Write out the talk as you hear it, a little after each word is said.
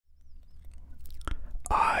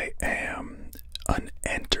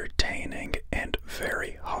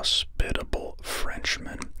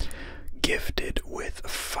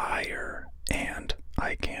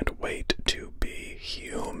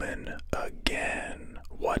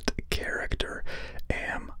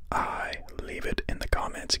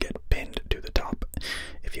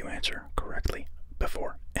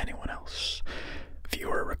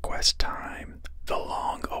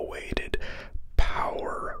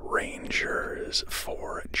Rangers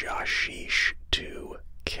for Jashish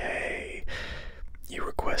 2K. You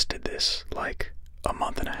requested this like a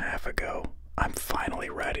month and a half ago. I'm finally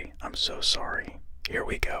ready. I'm so sorry. Here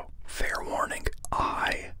we go. Fair warning,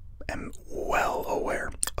 I am well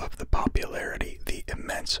aware of the popularity, the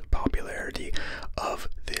immense popularity of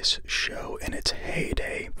this show in its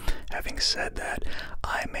heyday. Having said that,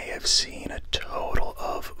 I may have seen a total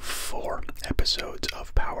of 4 episodes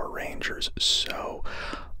of Power Rangers, so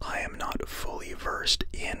I am not fully versed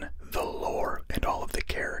in the lore and all of the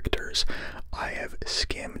characters. I have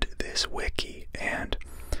skimmed this wiki, and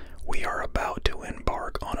we are about to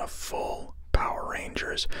embark on a full Power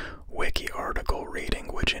Rangers wiki article reading,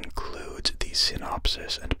 which includes the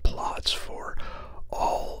synopsis and plots for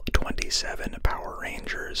all 27 Power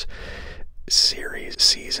Rangers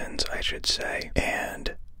seasons, I should say,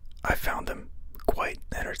 and I found them quite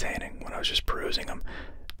entertaining when I was just perusing them.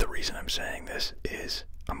 The reason I'm saying this is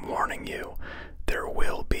I'm warning you, there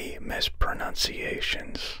will be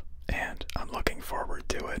mispronunciations, and I'm looking forward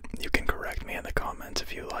to it. You can correct me in the comments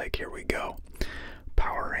if you like. Here we go.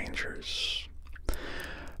 Power Rangers.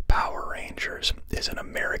 Power Rangers is an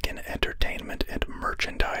American entertainment and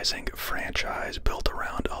merchandising franchise built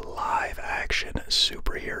around a live-action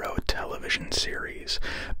superhero television series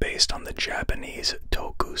based on the Japanese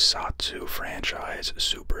tokusatsu franchise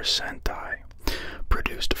Super Sentai.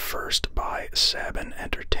 Produced first by Saban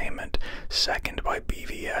Entertainment, second by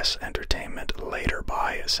BVS Entertainment, later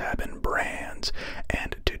by Saban Brands,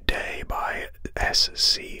 and today by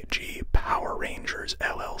SCG Power Rangers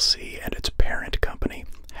LLC and its parent company,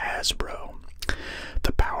 Hasbro.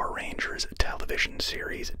 The Power Rangers television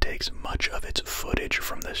series takes much of its footage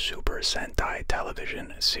from the Super Sentai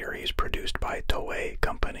television series produced by Toei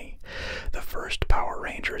Company. The first Power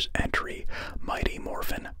Rangers entry, Mighty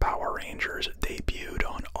Morphin Power Rangers, debuted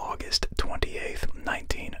on August 28,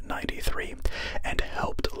 1993, and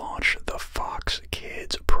helped launch the Fox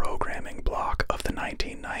Kids programming block of the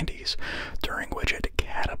 1990s, during which it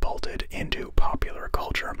catapulted into popular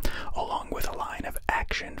culture, along with a line of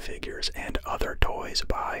action figures and other toys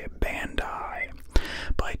by Bandai.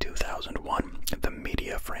 By 2001, the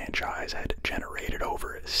media franchise had generated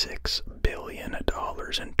over $6 billion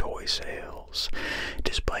in toy sales.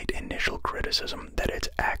 Despite initial criticism that its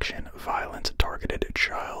action violence targeted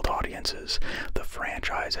child audiences, the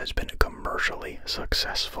franchise has been commercially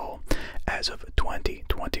successful. As of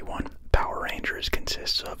 2021, Power Rangers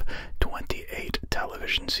consists of 28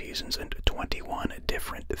 television seasons and 21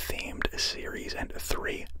 different themed series and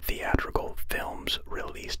 3 theatrical films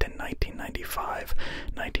released in 1995,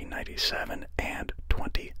 1997, and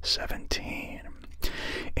 2017.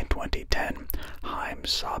 In 2010, Haim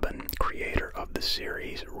Saban, creator of the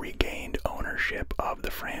series, regained ownership of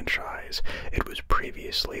the franchise. It was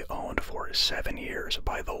previously owned for 7 years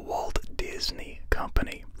by the Walt Disney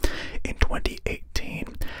Company. In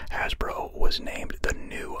 2018, Hasbro was named the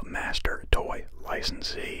new master toy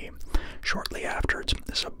licensee. Shortly afterwards,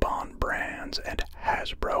 Saban Brands and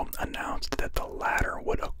Hasbro announced that the latter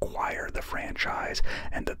would acquire the franchise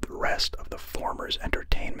and that the rest of the former's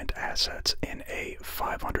entertainment assets in a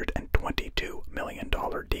 $522 million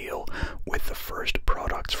deal, with the first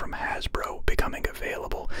products from Hasbro becoming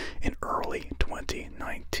available in early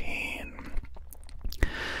 2019.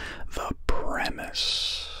 The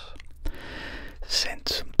premise.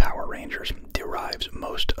 Since Power Rangers derives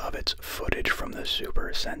most of its footage from the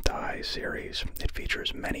Super Sentai series, it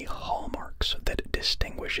features many hallmarks that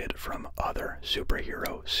distinguish it from other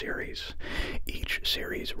superhero series. Each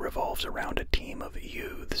series revolves around a team of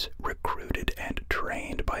youths recruited and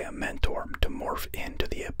trained by a mentor to morph into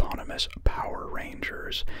the eponymous Power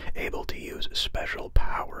Rangers, able to use special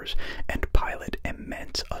powers and pilot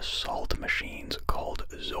immense assault machines called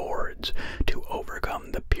Zords to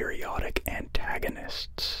overcome the periodic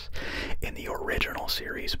antagonists. In the original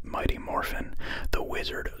series, Mighty Morphin, the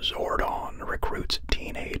wizard Zordon recruits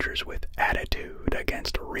teenagers with attitude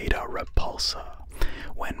against Rita Repulsa.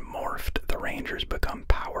 When morphed, the Rangers become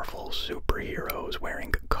powerful superheroes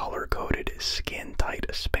wearing color-coded, skin-tight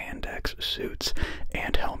spandex suits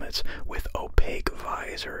and helmets with opaque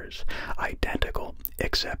visors, identical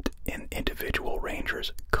except in individual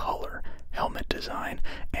Rangers' color, helmet design,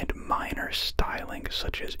 and minor styling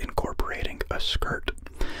such as incorporating a skirt.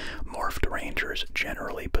 Morphed Rangers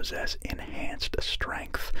generally possess enhanced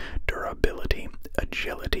strength, durability,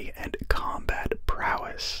 agility, and combat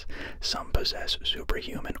prowess. Some possess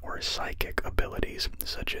superhuman or psychic abilities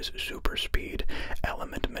such as super speed,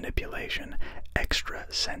 element manipulation,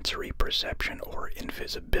 extrasensory perception, or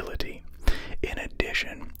invisibility. In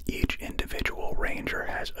addition, each individual Ranger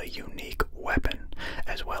has a unique weapon,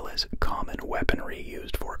 as well as common weaponry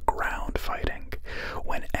used for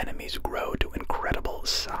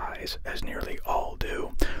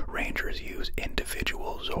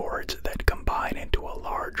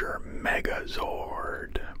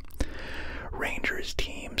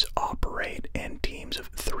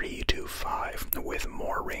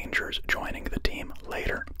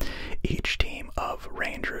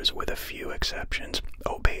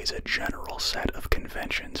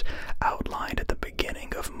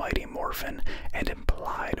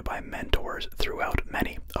powers throughout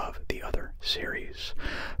many of the other series.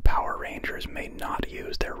 Power Rangers may not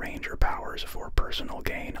use their Ranger powers for personal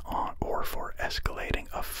gain or for escalating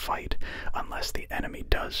a fight unless the enemy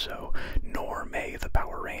does so, nor may the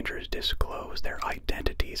Power Rangers disclose their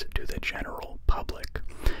identities to the general public.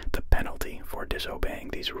 The penalty for disobeying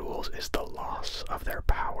these rules is the loss of their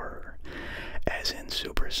power. As in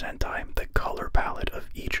Super Sentai, the color palette of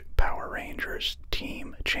each Power Rangers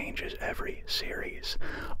team changes every series.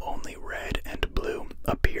 Only red and blue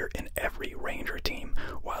appear in every Ranger team,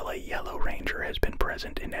 while a yellow Ranger has been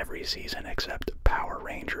present in every season except Power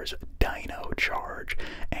Rangers Dino Charge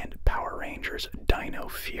and Power Rangers Dino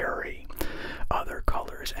Fury. Other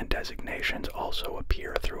colors and designations also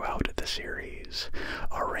appear throughout the series.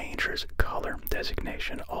 A Ranger's color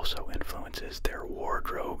designation also influences their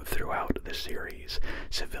wardrobe throughout the series.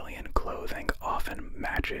 Civilian clothing often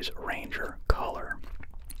matches Ranger color.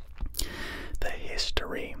 The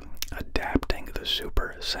history adapting the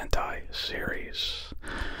Super Sentai series.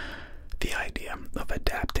 The idea of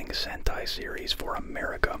adapting Sentai series for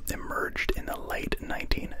America emerged in the late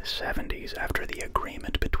 1970s after the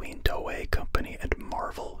agreement between Toei Company and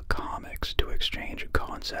Marvel Comics to exchange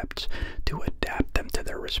concepts to adapt them to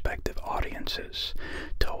their respective audiences.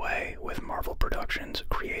 Toei, with Marvel Productions,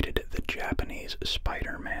 created the Japanese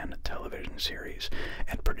Spider-Man television series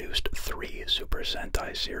and produced 3 Super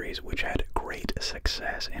Sentai series which had great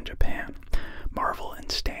success in Japan. Marvel and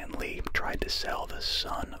Stan Lee tried to sell the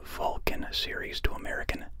Sun Vulcan series to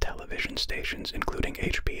American television stations, including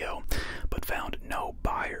HBO, but found no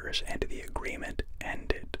buyers and the agreement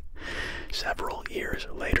ended. Several years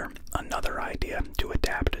later, another idea to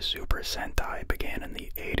adapt Super Sentai began in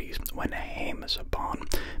the 80s when Haim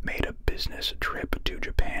Saban made a business trip to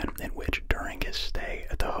Japan in which, during his stay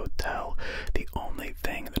at the hotel, the only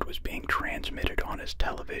thing that was being transmitted on his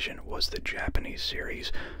television was the Japanese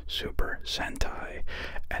series Super Sentai.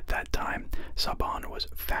 At that time, Saban was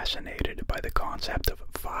fascinated by the concept of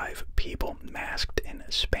 5 people masked in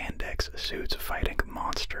spandex suits fighting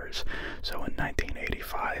monsters, so in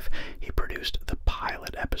 1985, he produced the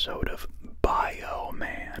pilot episode of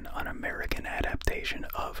Bioman, an American adaptation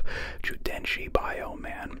of Judenshi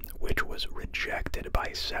Bioman, which was rejected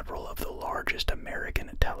by several of the largest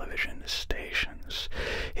American television stations.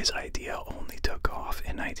 His idea only took off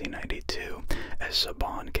in 1992 as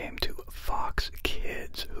Saban came to Fox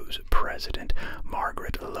Kids, whose president,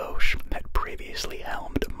 Margaret Loesch, had previously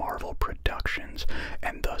helmed Marvel Productions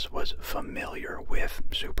and thus was familiar with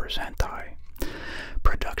Super Sentai.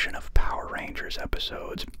 Production of Power Rangers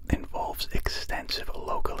episodes involves extensive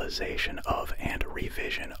localization of and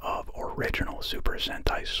revision of original Super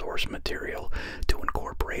Sentai source material to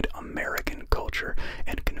incorporate American culture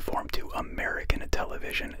and conform to American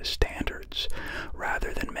television standards.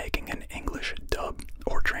 Rather than making an English dub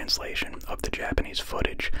or translation of the Japanese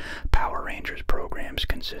footage, Power Rangers programs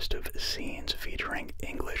consist of scenes featuring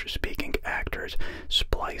English-speaking actors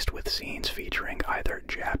spliced with scenes featuring either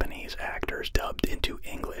Japanese actors dubbed into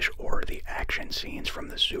English or the action scenes from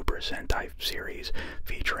the Super Sentai series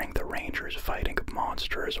featuring the Rangers fighting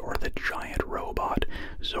monsters or the giant robot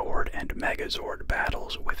Zord and Megazord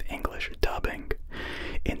battles with English dubbing.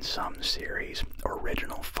 In some series,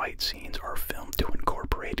 original fight scenes are filmed to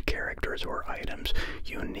incorporate characters or items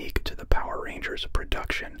unique to the Power Rangers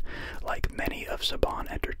production. Like many of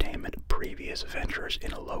Saban Entertainment previous ventures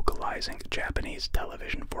in localizing Japanese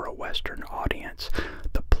television for a Western audience,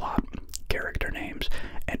 the plot, character names,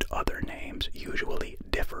 and other names usually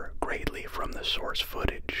differ greatly from the source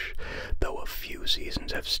footage, though a few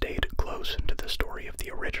seasons have stayed close to the story of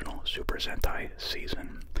the original Super Sentai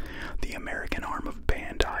season. The American arm of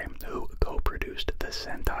Bandai, who co-produced the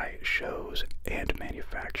Sentai shows and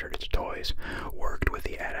manufactured its toys, worked with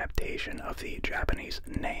the adaptation of the Japanese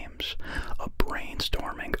names. A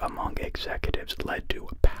brainstorming among executives led to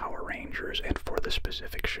Power Rangers, and for the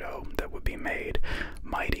specific show that would be made,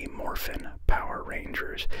 Mighty Morphin Power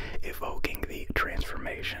Rangers, evoking the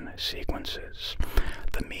transformation sequences.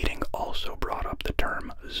 The meeting also brought up the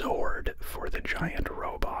term Zord for the giant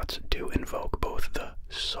robots to invoke both the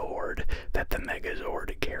sword that the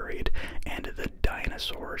Megazord carried and the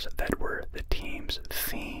dinosaurs that were the team's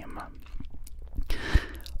theme.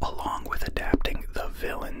 Along with adapting the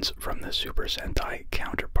villains from the Super Sentai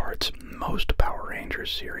counterparts, most Power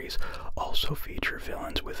Rangers series also feature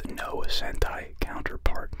villains with no Sentai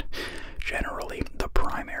counterpart. Generally, the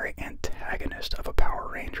primary antagonist of a Power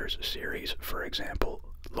Rangers series, for example,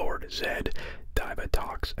 Lord Zed,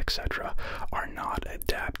 Divatox, etc., are not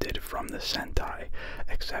adapted from the Sentai.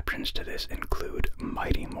 Exceptions to this include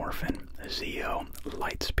Mighty Morphin, Zeo,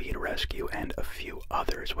 Lightspeed Rescue, and a few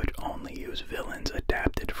others which only use villains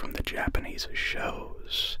adapted from the Japanese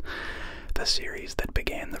shows. The series that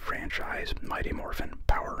began the franchise, Mighty Morphin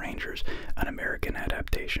Power Rangers, an American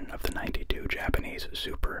adaptation of the '92 Japanese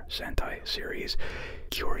Super Sentai series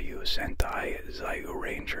Kyoryu Sentai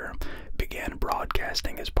Zyuranger, began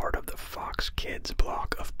broadcasting as part of the Fox Kids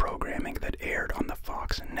block of programming that aired on the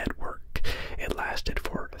Fox network. It lasted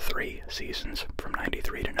for 3 seasons, from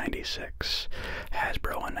 '93 to '96.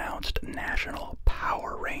 Hasbro announced National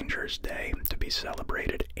Power Rangers Day to be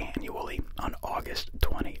celebrated annually on August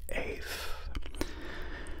 28th.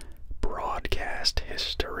 Broadcast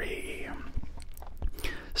history.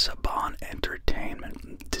 Saban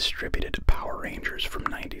Entertainment distributed Power Rangers from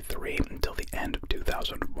 '93 until the end of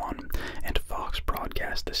 2001, and Fox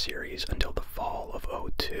broadcast the series until the fall of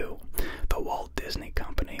 '02. The Walt Disney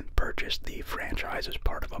Company purchased the franchise as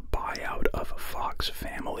part of a buyout of Fox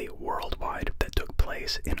Family Worldwide that took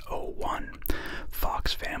place in '01.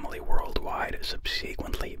 Fox Family Worldwide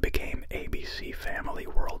subsequently became ABC Family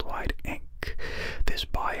Worldwide, Inc. This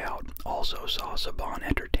buyout also saw Saban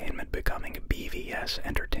Entertainment becoming BVS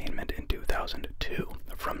Entertainment in 2002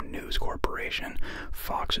 from News Corporation,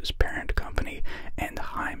 Fox's parent company, and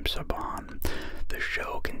Haim Saban. The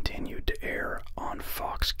show continued to air on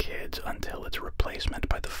Fox Kids until its replacement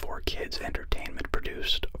by the 4Kids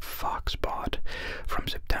Entertainment-produced Foxbot. From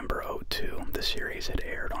September '02, the series had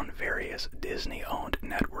aired on various Disney-owned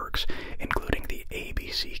networks, including the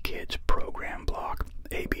ABC Kids program block,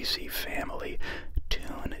 ABC Family,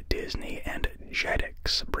 Toon Disney, and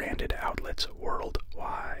Jetix branded outlets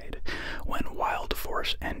worldwide. When Wild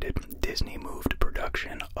Force ended, Disney moved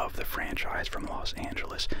production of the franchise from Los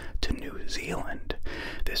Angeles to New Zealand.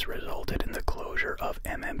 This resulted in the closure of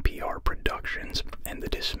MMPR Productions and the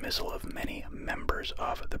dismissal of many members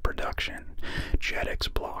of the production.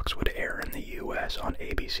 Jetix blocks would air in the U.S. on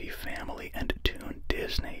ABC Family and Toon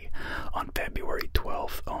Disney. On February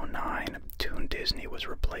 12, 2009, Toon Disney was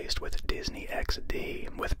replaced with Disney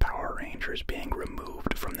XD, with Power Rangers being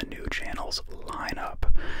removed from the new channel's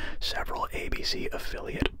lineup. Several ABC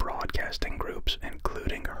affiliate broadcasting groups,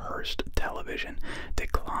 including Hearst Television,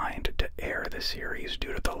 declined to air the series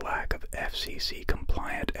due to the lack of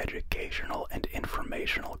FCC-compliant educational and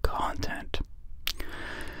informational content.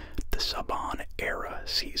 The Saban era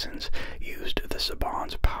seasons used the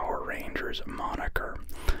Saban's Power Rangers moniker.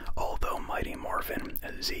 Although Mighty Morphin,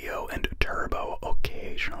 Zeo, and Turbo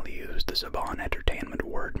occasionally used the Saban Entertainment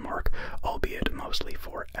wordmark, albeit mostly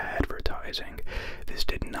for advertising, this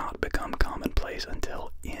did not become commonplace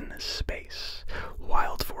until In Space.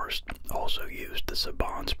 Wild Force also used the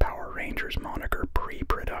Saban's Power Rangers moniker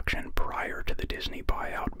pre-production prior to the Disney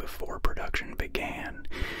buyout before production began.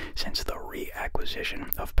 Since the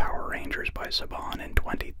reacquisition of Power Rangers by Saban in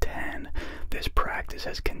 2010, this practice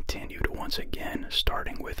has continued once again,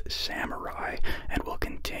 starting with Samurai, and will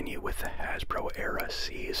continue with the Hasbro era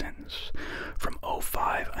seasons. From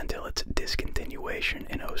 '05 until its discontinuation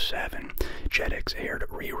in '07, Jetix aired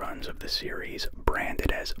reruns of the series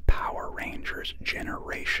branded as Power Rangers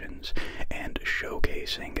Generations and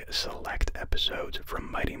showcasing select episodes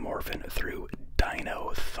from Mighty Morphin through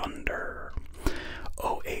Dino Thunder.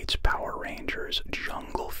 '08's Power Rangers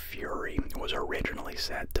Jungle Fury was originally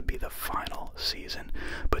set to be the final season,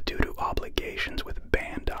 but due to obligations with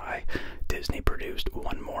Bandai, Disney produced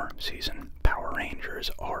one more season, Power Rangers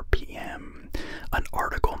RPM. An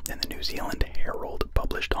article in the New Zealand Herald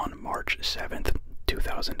published on March 7th,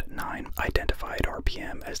 2009 identified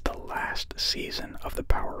RPM as the last season of the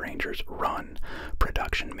Power Rangers run.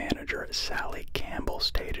 Production manager Sally Campbell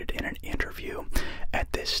stated in an interview,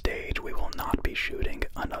 "At this stage we will not be shooting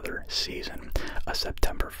another season." A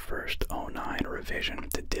September 1st, 2009 revision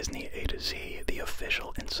to Disney A to Z, the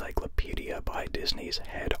official encyclopedia by Disney's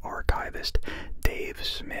head archivist Dave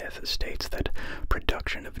Smith, states that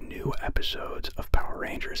production of new episodes of Power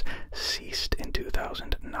Rangers ceased in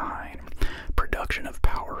 2009. Production of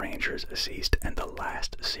Power Rangers ceased, and the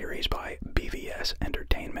last series by BVS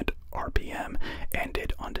Entertainment RPM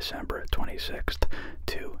ended on December 26th,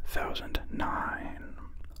 2009.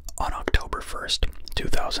 On October 1st,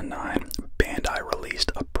 2009, Bandai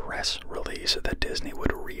released a press release that Disney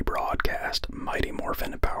would rebroadcast Mighty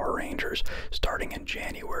Morphin Power Rangers starting in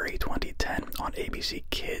January 2010 on ABC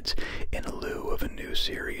Kids in lieu of a new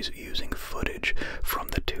series using footage from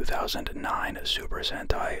the 2009 Super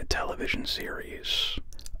Sentai television series.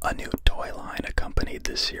 A new toy line accompanied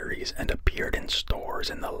the series and appeared in stores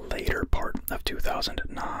in the later part of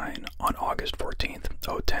 2009. On August 14th,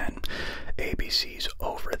 2010, ABC's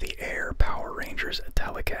over-the-air Power Rangers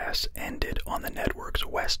telecasts ended on the network's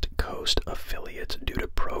West Coast affiliates due to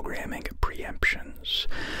programming preemptions.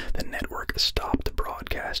 The network stopped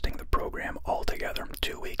broadcasting the program altogether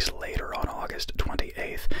 2 weeks weeks later on August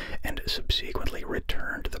 28th and subsequently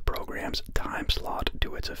returned the program's time slot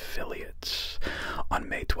to its affiliates. On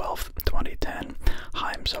May 12th, 2010,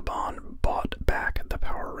 Haim Saban bought back the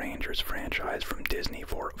Power Rangers franchise from Disney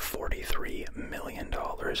for $43 million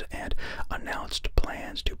and announced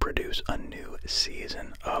plans to produce a new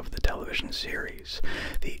season of the television series.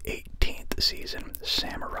 The 18th season,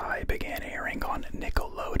 Samurai, began airing on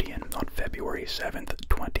Nickelodeon on February 7th,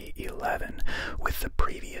 2011, with the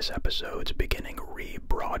previous episodes beginning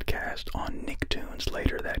rebroadcast on Nicktoons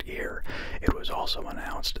later that year. It was also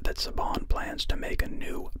announced that Saban plans to make a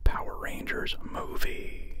new Power Rangers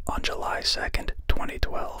movie. On July 2nd,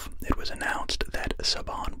 2012, it was announced that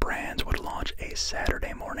Saban Brands would launch a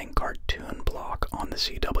Saturday morning cartoon block on the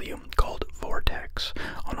CW called Vortex.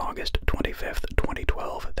 On August 25th,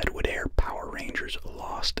 2012, that would air Power Rangers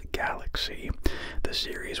Lost Galaxy. The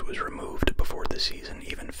series was removed before the season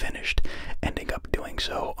even finished, ending up doing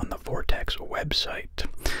so on the Vortex website.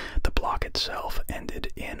 The block itself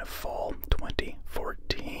ended in fall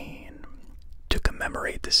 2014. To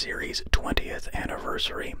commemorate the series' 20th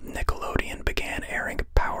anniversary, Nickelodeon began airing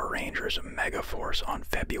Power Rangers Megaforce on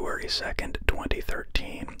February 2nd,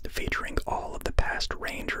 2013, featuring all of the past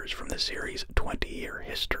Rangers from the series' 20-year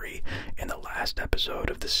history in the last episode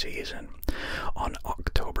of the season. On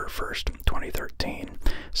October 1st, 2013,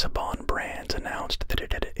 Saban Brands announced that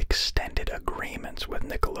it had extended agreements with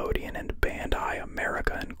Nickelodeon and Bandai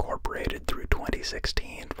America Incorporated through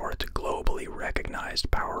 2016 for its globally recognized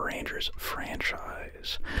Power Rangers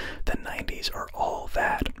franchise. The 90s Are All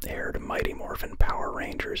That aired Mighty Morphin Power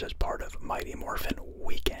Rangers as part of Mighty Morphin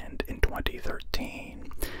Weekend in 2013.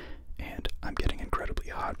 And I'm getting incredibly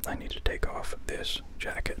hot. I need to take off this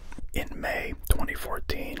jacket. In May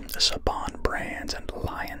 2014, Saban Brands and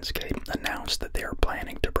Lionsgate announced that they are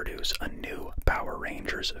planning to produce a new Power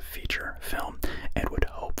Rangers feature film and would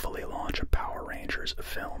hopefully launch a Power Rangers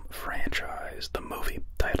film franchise. The movie,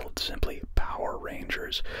 titled simply Power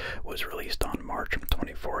Rangers, was released on March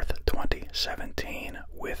 24th, 2017,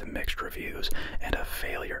 with mixed reviews and a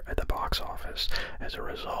failure at the box office. As a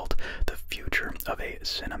result, the future of a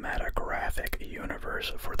cinematographic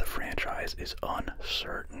universe for the franchise is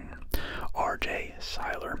uncertain. R.J.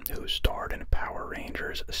 Seiler, who starred in Power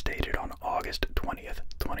Rangers, stated on August 20th,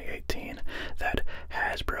 2018, that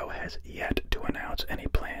Hasbro has yet to announce any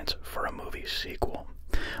plans for a movie sequel.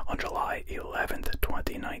 On July 11th,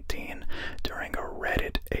 2019, during a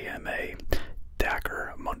Reddit AMA,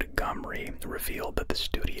 Dacker Montgomery revealed that the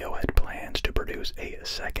studio had plans to produce a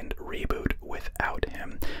second reboot without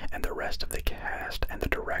him and the rest of the cast and the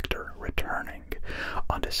director returning.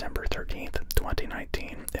 On December 13th,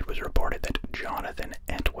 2019, it was reported that Jonathan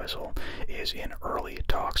Entwistle is in early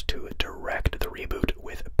talks to direct the reboot,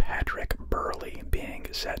 with Patrick Burley being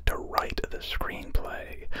set to write the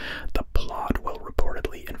screenplay. The plot will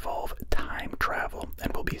reportedly involve time travel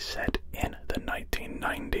and will be set in the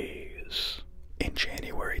 1990s. In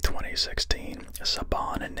January 2016,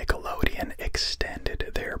 Saban and Nickelodeon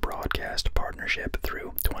extended their broadcast partnership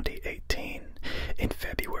through 2018. In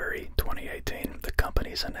February 2018, the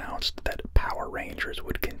companies announced that Power Rangers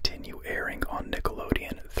would continue airing on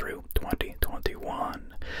Nickelodeon through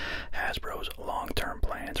 2021. Hasbro's long-term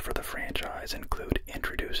plans for the franchise include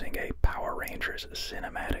introducing a Power Rangers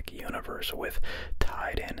cinematic universe with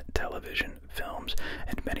tied-in television, films,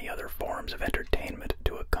 and many other forms of entertainment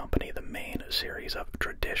to accompany the main series of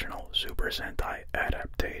traditional Super Sentai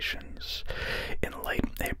adaptations. In late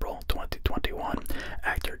April 2021,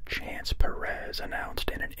 actor Chance Perez announced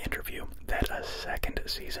in an interview that a second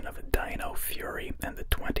season of Dino Fury and the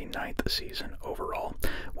 29th season overall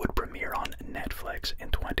would premiere on Netflix in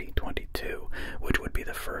 2022, which would be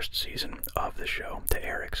the first season of the show to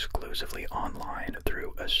air exclusively online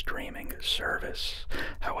through a streaming service.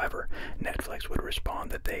 However, Netflix would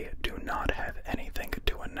respond that they do not have anything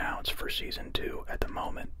to announce for season 2 at the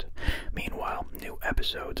moment. Meanwhile, new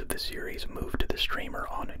episodes of the series moved to the streamer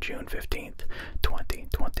on June 15th,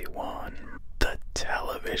 2021. The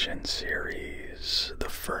television series. The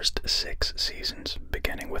first 6 seasons,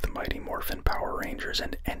 beginning with Mighty Morphin Power Rangers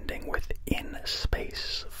and ending with In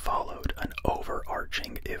Space, followed an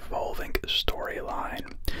overarching, evolving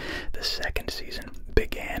storyline. The second season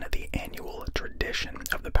began the annual tradition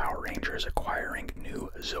of the Power Rangers acquiring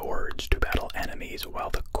new Zords to battle enemies, while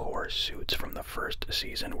the core suits from the first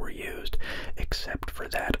season were used, except for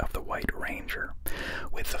that of the White Ranger.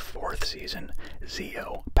 With the 4th season,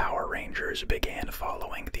 Zeo Power Rangers Rangers began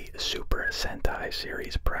following the Super Sentai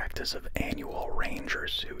series practice of annual Ranger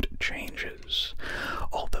suit changes.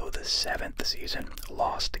 Although the 7th season,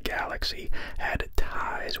 Lost Galaxy, had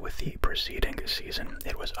ties with the preceding season,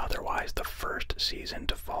 it was otherwise the first season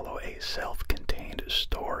to follow a self-contained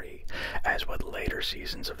story, as would later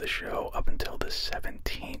seasons of the show up until the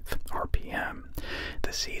 17th RPM.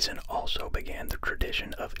 The season also began the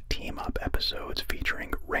tradition of team-up episodes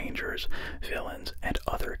featuring Rangers, villains, and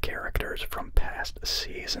other characters from past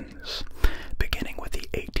seasons. Beginning with the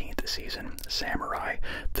 18th season, Samurai,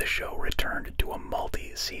 the show returned to a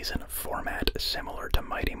multi-season format similar to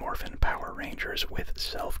Mighty Morphin Power Rangers with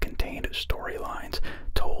self-contained storylines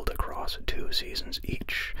told across 2 seasons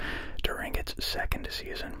each. During its 2nd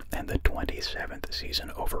season and the 27th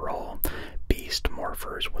season overall, Beast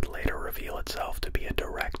Morphers would later reveal itself to be a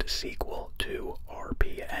direct sequel to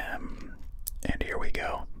RPM. And here we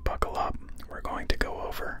go. Buckle up. We're going to go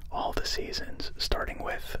over all the seasons, starting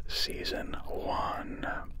with Season 1,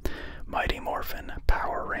 Mighty Morphin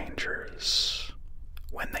Power Rangers.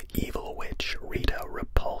 When the evil witch Rita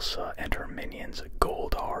Repulsa and her minions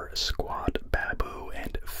Goldar, Squat, Babu,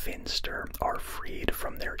 and Finster are freed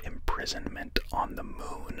from their imprisonment on the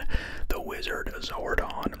moon, the wizard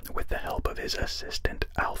Zordon, with the help of his assistant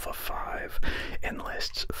Alpha 5,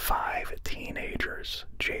 enlists 5 teenagers: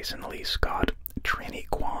 Jason Lee Scott, Trini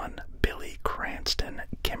Kwan, Billy Cranston,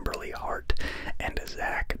 Kimberly Hart, and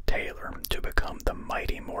Zach Taylor to become the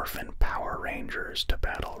Mighty Morphin Power Rangers to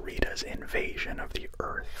battle Rita's invasion of the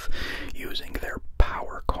Earth, using their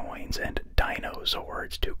power coins and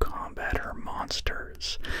dinosaurs to combat her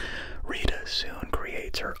monsters. Rita soon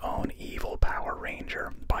creates her own evil Power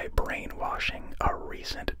Ranger by brainwashing a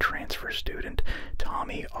recent transfer student,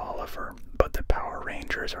 Tommy Oliver, but the Power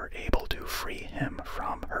Rangers are able to free him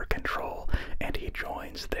from her control, and he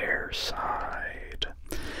joins their side.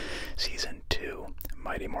 Season 2,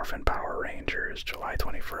 Mighty Morphin Power Rangers, July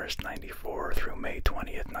 21st, 94 through May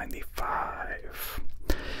 20th, 95.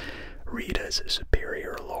 Rita's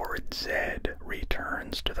superior Lord Zed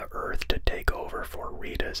returns to the Earth to take over for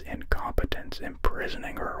Rita's incompetence,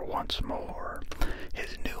 imprisoning her once more.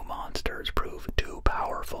 His new monsters prove too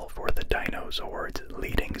powerful for the Dinozords,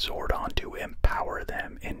 leading Zordon to empower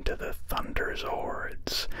them into the Thunder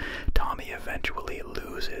Zords. Tommy eventually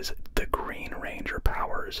loses the Green Ranger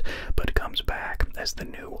powers, but comes back as the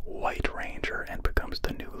new White Ranger and becomes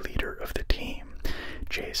the new leader of the team.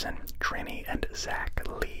 Jason, Trini, and Zach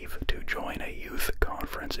leave to join a youth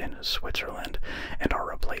conference in Switzerland and are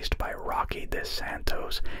replaced by Rocky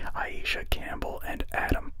DeSantos, Aisha Campbell, and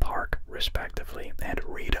Adam Park, respectively, and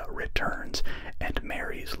Rita returns and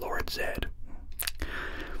marries Lord Zed.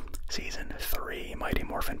 Season 3, Mighty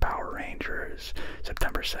Morphin Power Rangers,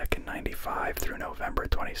 September 2nd, 95 through November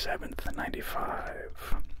 27th,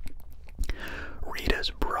 95. Rita's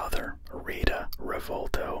brother, Rito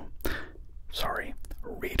Revolto,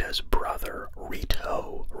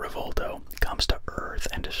 comes to Earth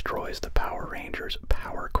and destroys the Power Rangers'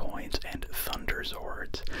 power coins and Thunder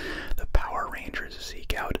Zords. The Power Rangers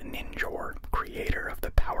seek out Ninjor, creator of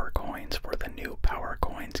the power coins, for the new power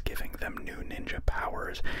coins, giving them new ninja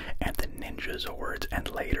powers and the Ninja Zords,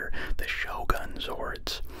 and later the Shogun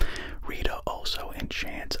Zords. Rita also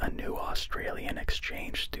enchants a new Australian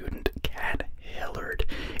exchange student, Kat Hillard,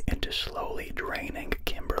 into slowly draining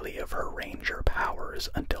Kimberly of her Ranger powers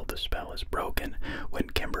until the spell is broken. When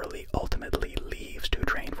Kimberly ultimately leaves to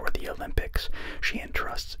train for the Olympics, she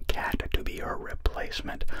entrusts Kat to be her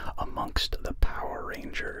replacement amongst the Power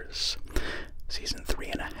Rangers. Season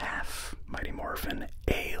 3.5, Mighty Morphin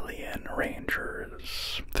Alien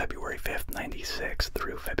Rangers, February 5th, 96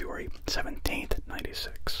 through February 17th,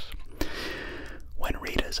 96. When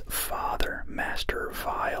Rita's father, Master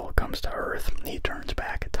Vile, comes to Earth, he turns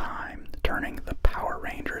back time, turning the Power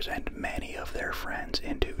Rangers and many of their friends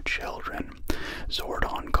into children.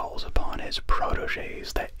 Zordon calls upon his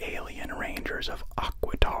protégés, the Alien Rangers of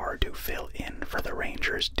Aquitar, to fill in for the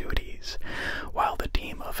Rangers' duties, while the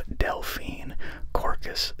team of Delphine,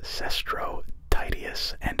 Corcus, Sestro,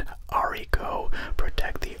 Titius, and Ariko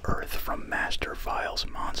protect the Earth from Master Vile's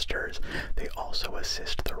monsters. They also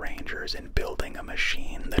assist the Rangers in building a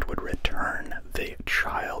machine that would return the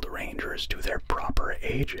child Rangers to their proper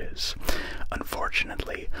ages.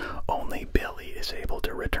 Unfortunately, only Billy is able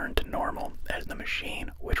to return to normal, as the machine,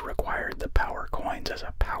 which required the power coins as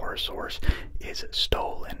a power source, is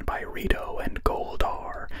stolen by Rito and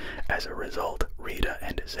Goldar. As a result, Rita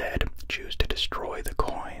and Zed choose to destroy the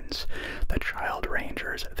coins. The child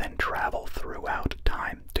Rangers then travel throughout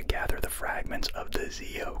time to gather the fragments of the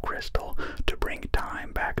Zeo crystal to bring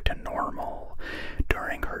time back to normal.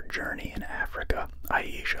 During her journey in Africa,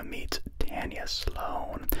 Aisha meets Tanya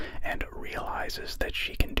Sloan and realizes that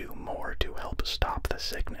she can do more to help stop the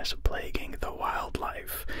sickness plaguing the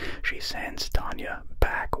wildlife. She sends Tanya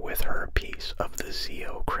back with her piece of the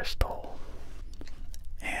Zeo crystal.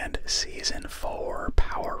 And Season 4,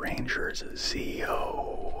 Power Rangers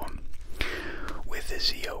Zeo. With the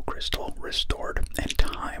Zeo crystal restored and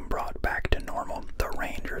time brought back to normal, the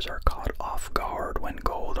Rangers are caught off guard when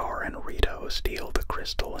Goldar and Rito steal the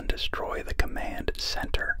crystal and destroy the command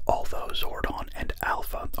center. Although Zordon and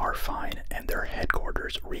Alpha are fine and their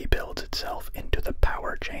headquarters rebuilds itself into the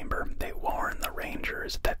power chamber, they warn the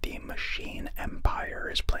Rangers that the Machine Empire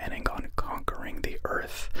is planning on conquering the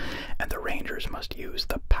Earth, and the Rangers must use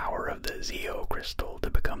the power of the Zeo crystal to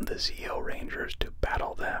become the Zeo Rangers to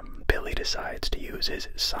battle them. Billy decides to use his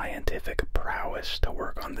scientific prowess to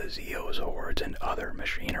work on the Zeozords and other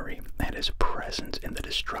machinery, and his presence in the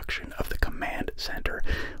destruction of the command center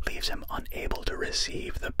leaves him unable to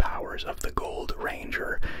receive the powers of the Gold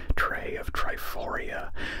Ranger Tray of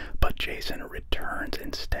Triforia. But Jason returns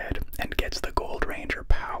instead and gets the Gold Ranger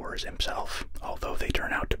powers himself, although they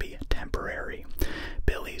turn out to be temporary.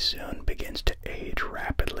 Billy soon begins to age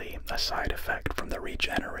rapidly, a side effect from the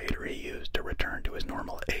regenerator he used to return to his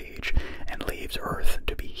normal age, and leaves Earth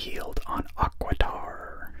to be healed on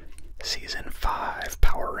Aquitar. Season 5,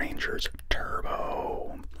 Power Rangers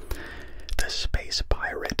Turbo. The space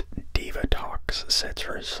pirate Divatox sets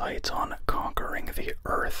her sights on conquering the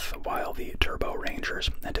Earth, while the Turbo Rangers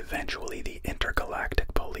and eventually the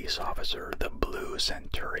intergalactic police officer, the Blue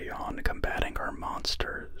Centurion, combating her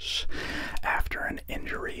monsters. After an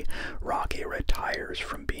injury, Rocky retires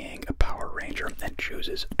from being a Power Ranger and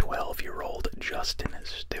chooses 12-year-old Justin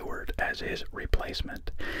Stewart as his replacement.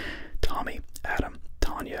 Tommy, Adam,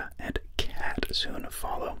 Tanya, and Kat soon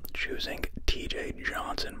follow, choosing TJ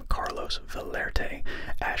Johnson, Carlos Valerte,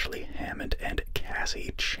 Ashley Hammond, and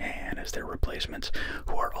Cassie Chan as their replacements,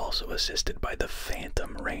 who are also assisted by the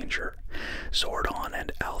Phantom Ranger. Zordon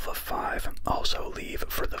and Alpha 5 also leave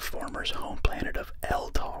for the former's home planet of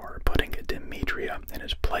Eldar, putting Demetria in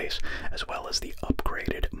his place, as well as the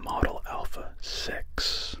upgraded Model Alpha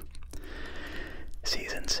 6.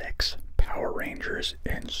 Season 6, Power Rangers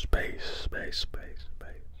in Space.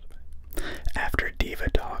 After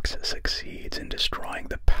Divatox succeeds in destroying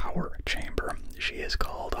the power chamber, she is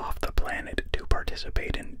called off the planet to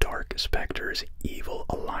participate in Dark Spectre's evil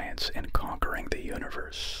alliance in conquering the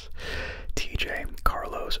universe. TJ,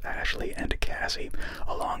 Carlos, Ashley, and Cassie,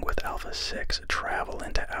 along with Alpha 6, travel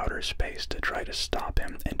into outer space to try to stop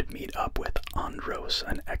him and meet up with Andros,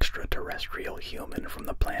 an extraterrestrial human from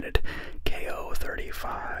the planet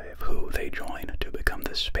KO-35, who they join to become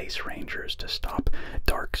the Space Rangers to stop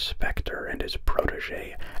Dark Spectre and his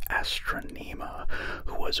protege Astronema,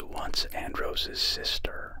 who was once Andros'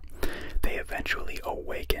 sister. They eventually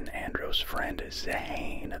awaken Andros' friend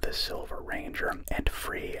Zane, the Silver Ranger, and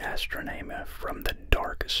free Astronema from the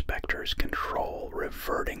Dark Spectre's control,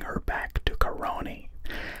 reverting her back to Karoni.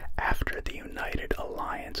 After the United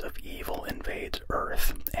Alliance of Evil invades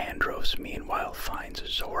Earth, Andros meanwhile finds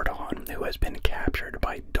Zordon, who has been captured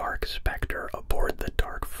by Dark Spectre aboard the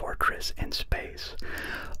Dark Fortress in space.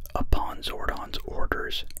 Upon Zordon's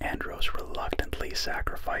orders, Andros reluctantly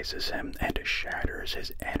sacrifices him and shatters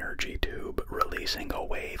his energy tube, releasing a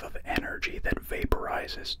wave of energy that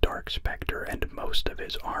vaporizes Dark Spectre and most of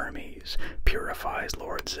his armies, purifies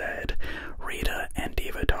Lord Zed, Rita, and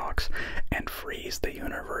Divatox, and frees the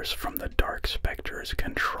universe from the Dark Spectre's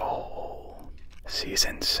control.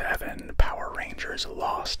 Season 7, Power Rangers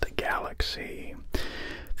Lost Galaxy.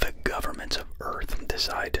 The governments of Earth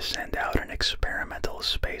decide to send out an experimental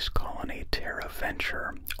space colony, Terra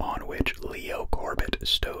Venture, on which Leo Corbett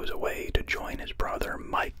stows away to join his brother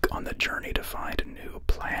Mike on the journey to find new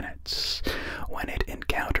planets. When it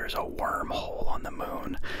encounters a wormhole on the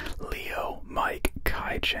moon, Leo, Mike,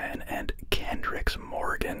 Kai-Chen, and Kendrix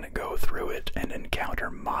Morgan go through it and encounter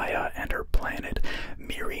Maya and her planet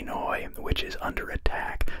Mirinoi, which is under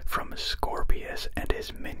attack from Scorpius and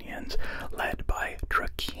his minions, led by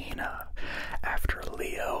Trakina. After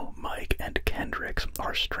Leo, Mike, and Kendrix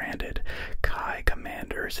are stranded, Kai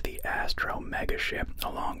commanders the Astro Megaship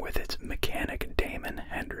along with its mechanic Damon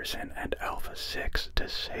Henderson and Alpha 6 to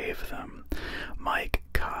save them. Mike,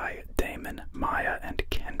 Kai, Damon, Maya, and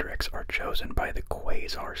Kendrix are chosen by the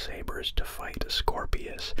Quasar Sabers to fight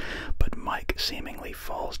Scorpius, but Mike seemingly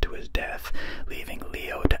falls to his death, leaving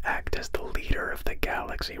Leo to act as the leader of the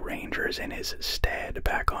Galaxy Rangers in his stead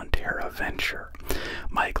back on Terra Venture.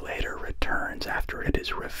 Mike later returns after it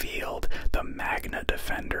is revealed the Magna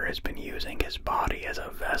Defender has been using his body as a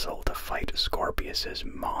vessel to fight Scorpius's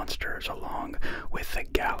monsters along with the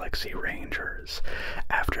Galaxy Rangers.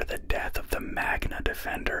 After the death of the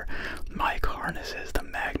Defender. Mike harnesses the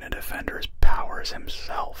Magna Defender's powers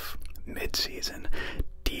himself. Mid-season,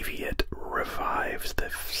 Deviant revives the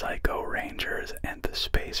Psycho Rangers, and the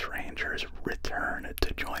Space Rangers return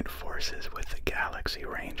to join forces with the Galaxy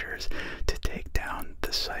Rangers to take down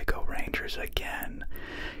the Psycho Rangers again.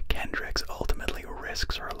 Kendricks ultimately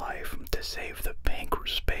risks her life to save the Pink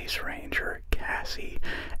Space Ranger, Cassie,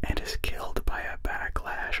 and is killed by a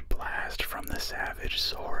backlash blast from the Savage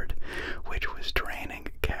Sword, which was draining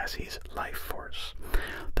Cassie's life force.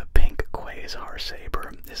 The pink Quasar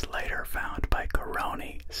Saber is later found by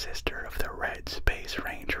Coroni, sister of the Red Space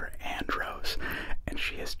Ranger Andros, and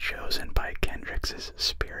she is chosen by Kendricks'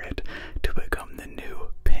 spirit to become the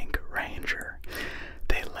new Pink Ranger.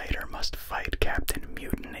 They later must fight Captain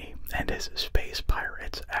Mutiny and his space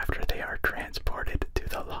pirates after they are transported to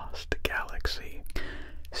the Lost Galaxy.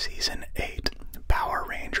 Season 8, Power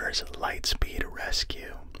Rangers Lightspeed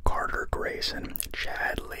Rescue. Carter Grayson,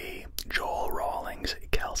 Chad Lee, Joel Rawlings,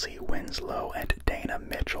 Kelsey Winslow, and Dana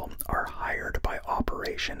Mitchell are hired by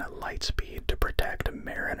Operation Lightspeed to protect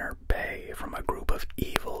Mariner Bay from a group of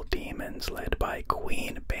evil demons led by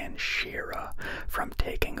Queen Banshira from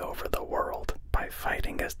taking over the world by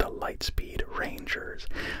fighting as the Lightspeed Rangers.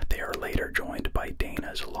 They are later joined by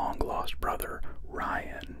Dana's long-lost brother,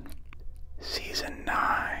 Ryan. Season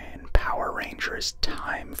 9, Power Rangers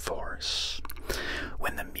Time Force.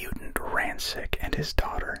 When the mutant Rancic and his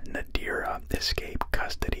daughter Nadira escape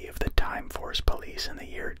custody of the Time Force police in the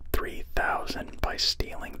year 3000 by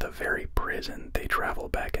stealing the very prison, they travel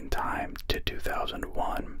back in time to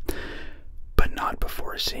 2001. But not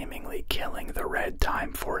before seemingly killing the Red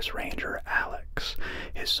Time Force Ranger Alex.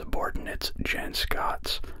 His subordinates Jen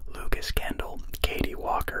Scotts, Lucas Kendall, Katie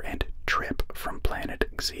Walker, and Trip from planet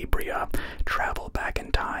Xebria travel back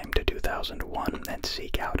in time to 2001 and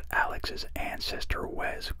seek out Alex's ancestor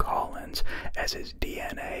Wes Collins as his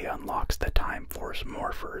DNA unlocks the Time Force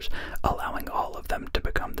morphers, allowing all of them to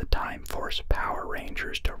become the Time Force Power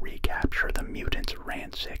Rangers to recapture the mutants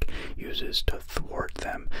Rancic uses to thwart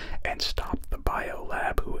them and stop the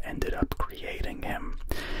biolab who ended up creating him.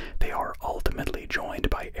 They are ultimately joined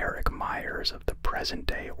by Eric Myers of the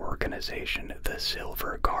present-day organization, the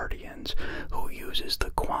Silver Guardians, who uses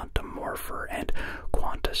the Quantum Morpher and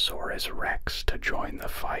Quantosaurus Rex to join the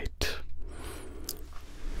fight.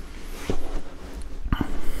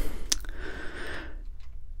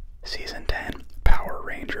 Season 10, Power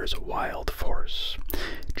Rangers Wild Force.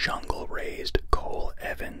 Jungle-raised Cole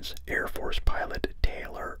Evans, Air Force pilot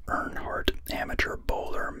Taylor Earnhardt, amateur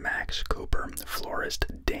bowler Max Cooper, florist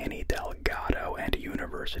Danny Delgado, and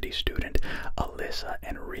university student Alyssa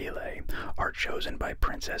Enrile are chosen by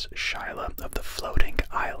Princess Shyla of the floating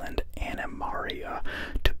island Animaria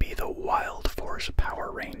to be the Wild Force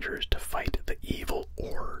Power Rangers to fight the evil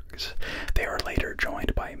orgs. They are later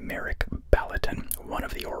joined by Merrick Ballatin, one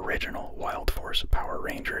of the original Wild Force Power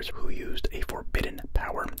Rangers who used a forbidden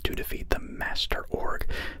power to defeat the Master Org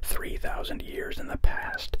 3,000 years in the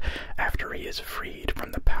past, after he is freed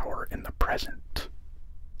from the power in the present.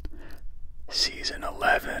 Season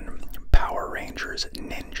 11, Power Rangers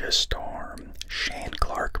Ninja Storm. Shane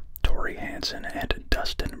Clark, Tori Hansen, and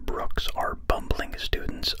Dustin Brooks are bumbling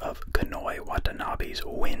students of Kanoi Watanabe's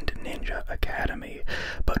Wind Ninja Academy,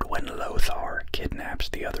 but when Lothar kidnaps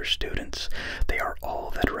the other students, they are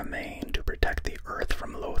all that remain to protect the Earth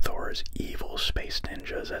from Lothar's evil space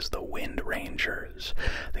ninjas as the Wind Rangers.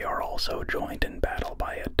 They are also joined in battle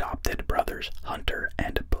by adopted brothers Hunter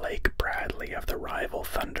and Blake Bradley of the rival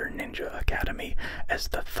Thunder Ninja Academy as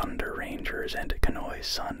the Thunder Rangers, and Kanoi's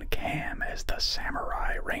son Cam as the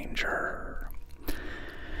Samurai Ranger.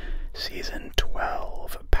 Season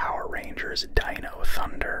 12, Power Rangers Dino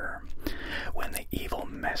Thunder. When the evil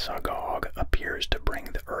Mesogog appears to bring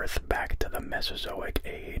the Earth back to the Mesozoic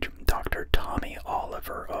Age, Dr. Tommy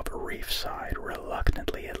Oliver of Reefside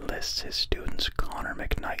reluctantly enlists his students Connor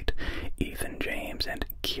McKnight, Ethan James, and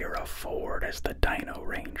Kira Ford as the Dino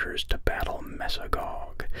Rangers to battle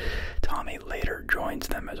Mesogog. Tommy later joins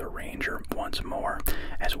them as a ranger once more,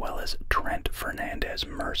 as well as Trent Fernandez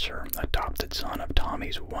Mercer, adopted son of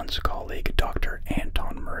Tommy's once colleague Dr.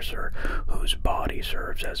 Anton Mercer, whose body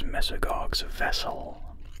serves as Mesogog's vessel.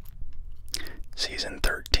 Season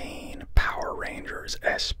 13, Power Rangers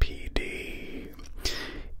SPD.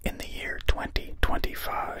 In the year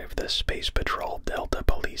 2025, the Space Patrol Delta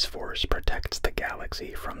Police Force protects the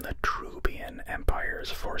galaxy from the Trubian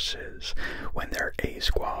Empire's forces. When their A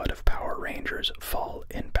Squad of Power Rangers fall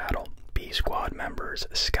in battle, B Squad members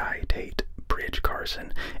Sky Tate, Bridge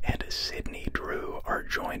Carson, and Sidney Drew are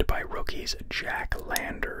joined by rookies Jack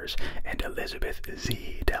Landers and Elizabeth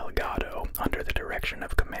Z. Delgado under the direction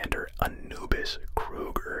of Commander Anubis Cruz.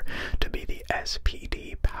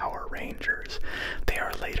 SPD Power Rangers. They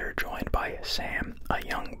are later joined by Sam, a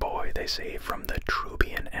young boy they save from the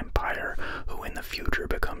Trubian Empire, who in the future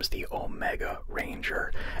becomes the Omega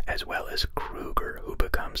Ranger, as well as Kruger, who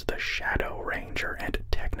becomes the Shadow Ranger, and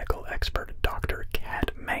technical expert Dr.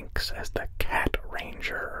 Cat Manx as the Cat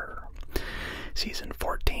Ranger. Season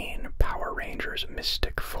 14, Power Rangers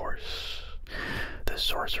Mystic Force. The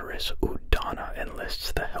sorceress Udana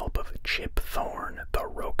enlists the help of Chip Thorne, the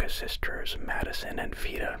Roca sisters, Madison and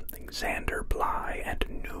Vita, Xander Bly, and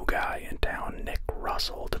new guy in town, Nick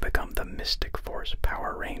Russell, to become the Mystic Force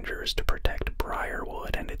Power Rangers to protect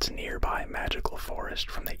Briarwood and its nearby magical forest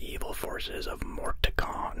from the evil forces of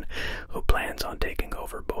Morticon, who plans on taking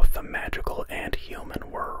over both the magical and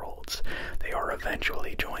human worlds. They are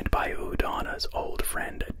eventually joined by Udana's old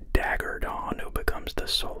friend Daggerdon, who becomes the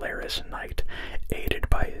Solaris Knight, aided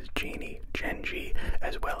by his genie Genji,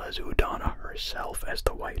 as well as Udana herself as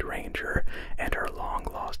the White Ranger, and her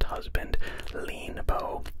long-lost husband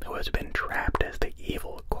Leanbo, who has been trapped as the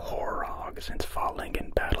evil Korog since falling in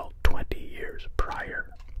battle 20 years prior.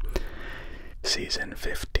 Season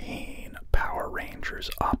 15, Power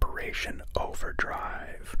Rangers Operation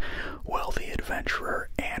Overdrive. While the adventurer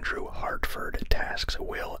Andrew Hartford tasks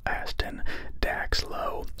Will Aston, Dax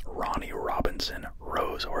Lowe, Ronnie Robinson,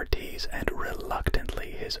 Rose Ortiz, and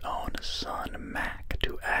reluctantly his own son Mac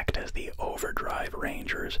to act as the Overdrive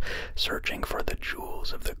Rangers, searching for the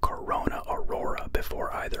jewels of the Corona Aurora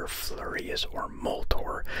before either Flurious or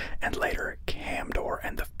Moltor, and later Camdor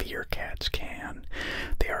and the Fear Cats can.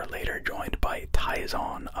 They are later joined by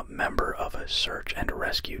Tyzon, a member of a search and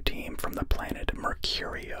rescue team from the planet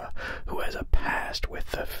Mercuria, who has a past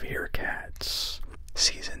with the Fear Cats.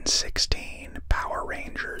 Season 16, Power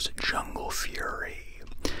Rangers Jungle Fury.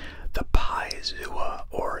 The Paizua,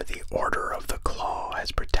 or the Order of the Claw,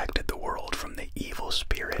 has protected the world from the evil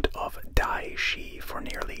spirit of Daishi for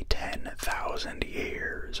nearly 10,000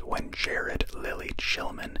 years. When Jared, Lily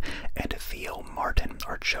Chillman, and Theo Martin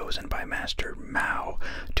are chosen by Master Mao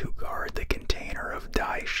to guard the container of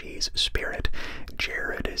Daishi's spirit,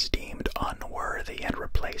 Jared is deemed unworthy and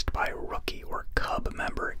replaced by rookie or cub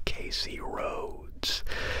member Casey Rhodes.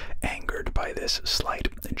 Angered by this slight,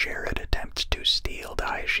 Jared attempts to steal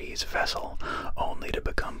Daishi's vessel, only to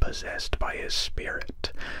become possessed by his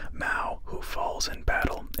spirit. Mao, who falls in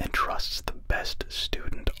battle, entrusts the best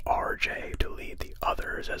student RJ to lead the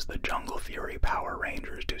others as the Jungle Fury Power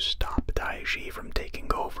Rangers to stop Daishi from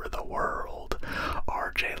taking over the world.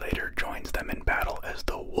 RJ later joins them in battle as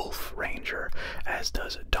the Wolf Ranger, as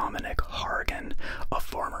does Dominic Hargan, a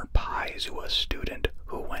former Paizua student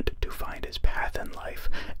who went to find his path in life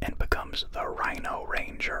and becomes the Rhino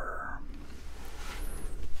Ranger.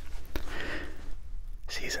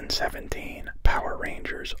 Season 17, Power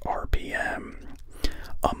Rangers RPM.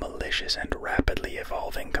 A malicious and rapidly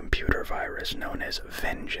evolving computer virus known as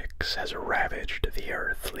Vengix has ravaged the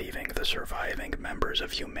Earth, leaving the surviving members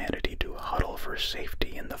of humanity to huddle for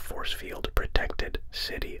safety in the force field-protected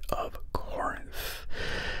city of Corinth.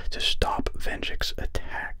 To stop Vengix's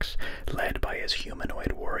attacks, led by his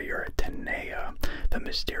humanoid warrior Tenea, the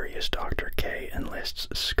mysterious Dr. K enlists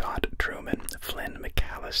Scott Truman, Flynn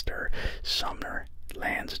McAllister, Sumner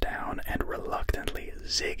Lansdowne, and reluctantly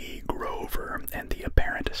Ziggy Grover, and the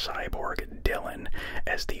apparent cyborg Dylan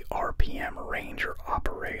as the RPM Ranger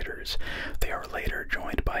operators. They are later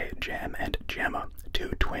joined by Jem and Gemma,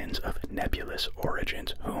 two twins of nebulous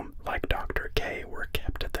origins whom, like Dr. K, were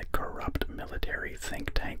kept at the corrupt military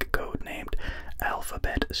think tank codenamed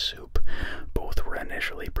Alphabet Soup. Both were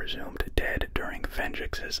initially presumed dead during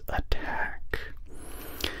Vengix's attack.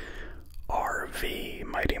 RV,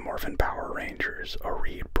 Mighty Morphin Power Rangers, a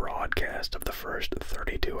rebroadcast of the first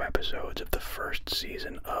 32 episodes of the first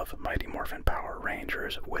season of Mighty Morphin Power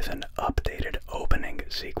Rangers, with an updated opening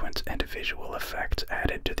sequence and visual effects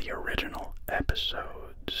added to the original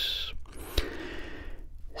episodes.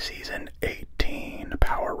 Season 18,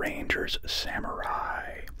 Power Rangers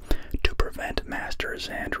Samurai. To prevent Master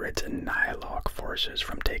Xandrid's Nihilok forces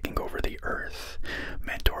from taking over the Earth,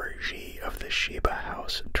 Mentor G of the Shiba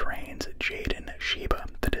House trains Jaden Shiba,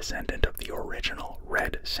 the descendant of the original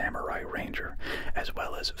Red Samurai Ranger, as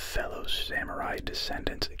well as fellow samurai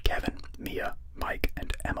descendants Kevin, Mia, Mike,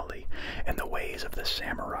 and Emily, in the ways of the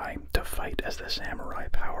samurai to fight as the Samurai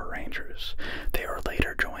Power Rangers. They are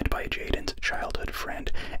later joined by Jaden's childhood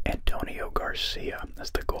friend Antonio Garcia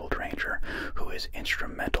as the Gold Ranger, who is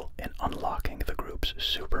instrumental in unlocking the group's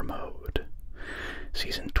super mode.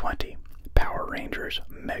 Season 20, Power Rangers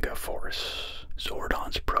Mega Force.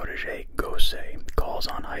 Zordon's protege, Gosei, calls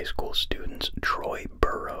on high school students Troy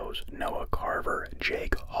Burrows, Noah Carver,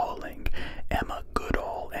 Jake Halling, Emma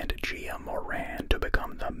Goodall, and Gia Moran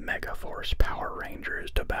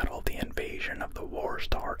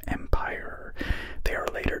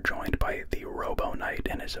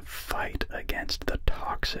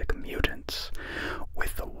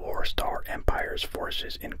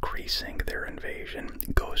forces increasing their invasion,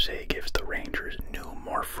 Gosei gives the Rangers new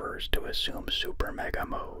morphers to assume Super Mega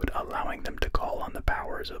Mode, allowing them to call on the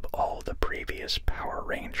powers of all the previous Power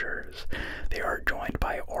Rangers. They are joined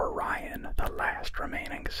by Orion, the last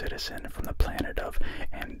remaining citizen from the planet of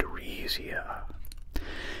Andresia.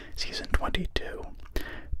 Season 22,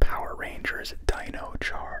 Power Rangers Dino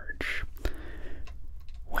Charge.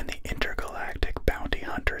 When the intergalactic bounty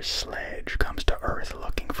hunter Sledge comes to Earth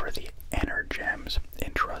looking for the Energems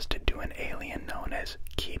entrusted to an alien known as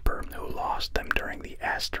Keeper, who lost them during the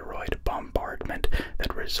asteroid bombardment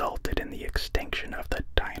that resulted in the extinction of the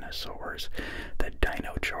dinosaurs, the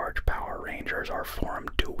Dino Charge Power Rangers are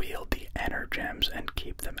formed to wield the Energems and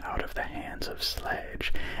keep them out of the hands of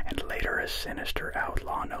Sledge, and later a sinister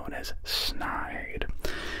outlaw known as Snide.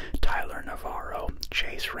 Tyler Navarro,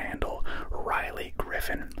 Chase Randall, Riley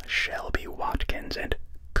Griffin, Shelby Watkins, and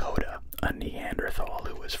Coda, a Neanderthal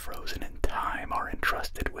who was frozen in time, are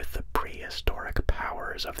entrusted with the prehistoric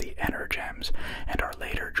powers of the Energems and are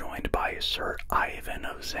later joined by Sir Ivan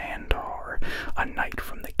of Xandar, a knight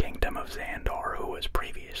from the kingdom of Xandar who was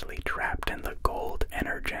previously trapped in the Gold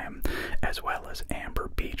Energem, as well as Amber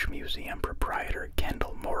Beach Museum proprietor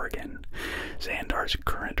Kendall Morgan. Xandar's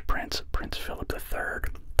current prince, Prince Philip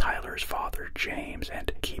III, Tyler's father James,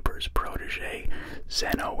 and Keeper's protege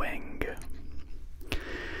Zenowing.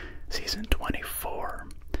 Season 24,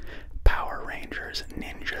 Power Rangers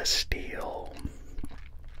Ninja Steel.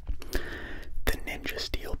 The Ninja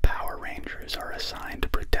Steel Power Rangers are assigned to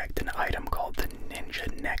protect an item called the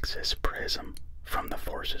Ninja Nexus Prism from the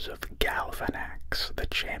forces of Galvanax, the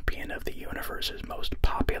champion of the universe's most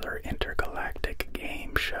popular intergalactic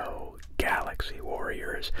game show, Galaxy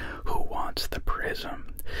Warriors, Who Wants the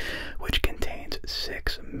Prism, which contains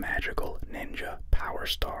 6 magical ninja power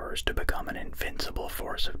stars to become an invincible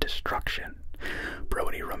force of destruction.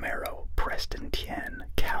 Brody Romero, Preston Tien,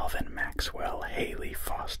 Calvin Maxwell, Haley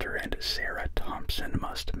Foster, and Sarah Thompson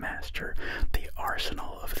must master the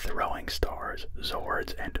arsenal of throwing stars,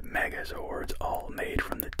 Zords, and Megazords, all made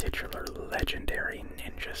from the titular legendary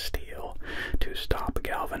Ninja Steel, to stop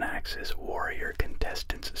Galvanax's warrior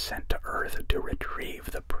contestants sent to Earth to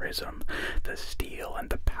retrieve the prism, the steel,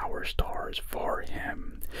 and the power stars for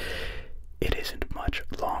him. It isn't much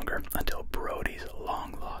longer until Brody's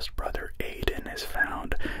long-lost brother Aiden is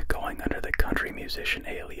found, going under the country musician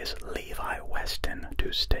alias Levi Weston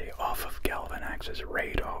to stay off of Galvanax's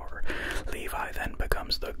radar. Levi then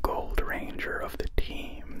becomes the Gold Ranger of the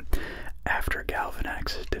team. After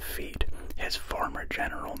Galvanax's defeat, his former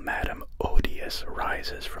general Madame Odious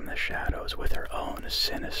rises from the shadows with her own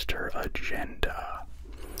sinister agenda.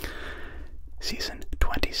 Season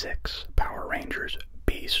 26, Power Rangers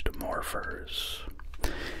Beast Morphers.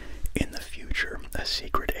 In the future, a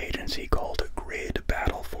secret agency called Grid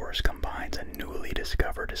Battle Force combines a newly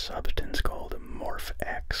discovered substance called Morph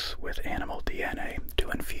X with animal DNA to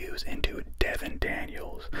infuse into Devin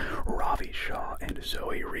Daniels, Ravi Shaw, and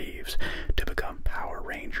Zoe Reeves to become Power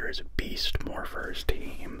Rangers Beast Morphers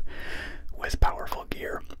team. With powerful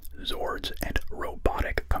gear, Zords, and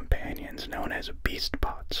robotic companions known as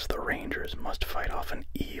Beastbots, the Rangers must fight off an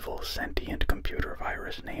evil sentient computer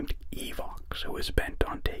virus named Evox, who is bent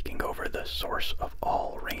on taking over the source of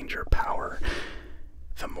all Ranger power.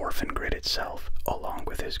 The Morphin Grid itself, along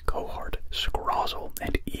with his cohort, Scrozzle,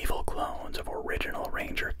 and evil clones of original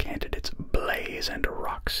Ranger candidates Blaze and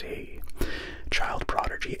Roxy. Child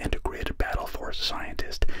prodigy and Grid Battle Force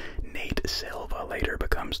scientist Nate Silva later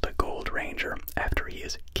becomes the Gold Ranger after he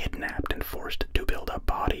is kidnapped and forced to build a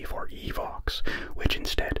body for Evox, which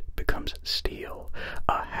instead becomes Steel,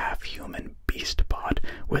 a half-human beast bot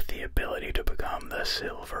with the ability to become the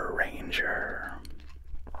Silver Ranger.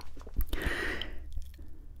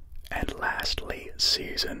 And lastly,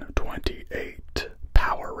 Season 28,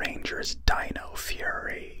 Power Rangers Dino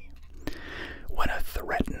Fury. When a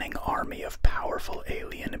threatening army of powerful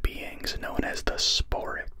alien beings known as the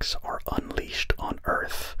Sporix are unleashed on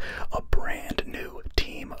Earth, a brand new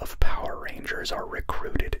team of Power Rangers are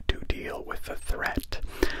recruited to deal with the threat.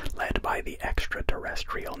 Led by the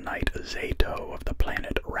extraterrestrial knight Zato of the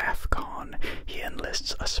planet Rafcon, he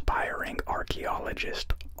enlists aspiring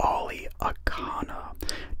archaeologist Ollie Akana,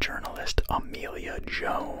 journalist Amelia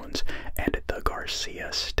Jones, and the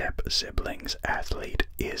Garcia step-siblings athlete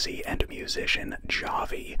Izzy and musician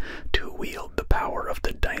Javi to wield the power of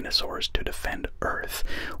the dinosaurs to defend Earth,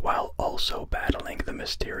 while also battling the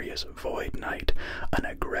mysterious Void Knight, an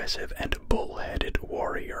aggressive and bull-headed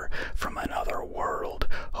warrior from another world,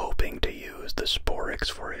 hoping to use the Sporix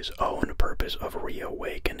for his own purpose of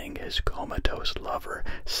reawakening his comatose lover,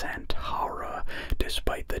 Santara,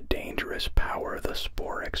 despite the dangerous power the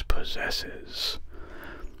Sporix possesses.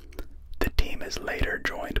 team is later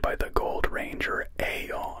joined by the Gold Ranger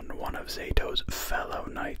Aeon, one of Zato's fellow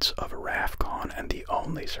knights of Rafcon and the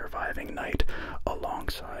only surviving knight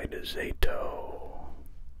alongside Zato.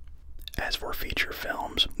 As for feature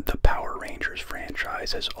films, the Power Rangers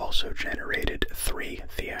franchise has also generated 3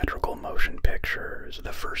 theatrical motion pictures.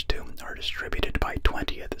 The first 2 are distributed by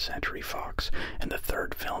 20th Century Fox, and the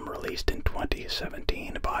third film released in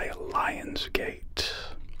 2017 by Lionsgate.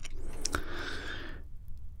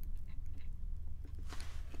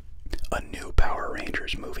 A new Power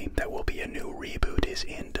Rangers movie that will be a new reboot is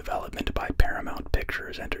in development by Paramount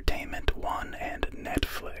Pictures Entertainment One and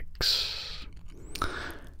Netflix.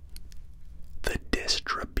 The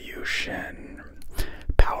distribution.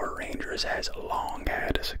 Power Rangers has long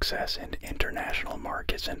had success in international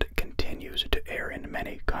markets and continues to air in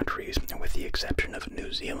many countries, with the exception of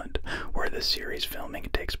New Zealand, where the series filming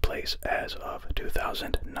takes place as of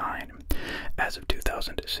 2009. As of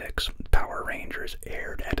 2006, Power Rangers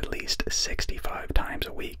aired at least 65 times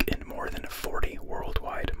a week in more than 40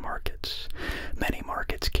 worldwide markets. Many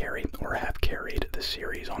markets carry or have carried the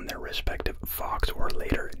series on their respective Fox or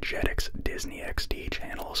later Jetix Disney XD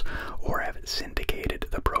channels, or have syndicated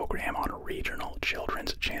the program on regional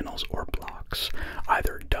children's channels or blocks,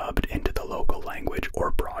 either dubbed into the local language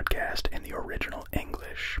or broadcast in the original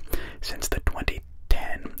English. Since the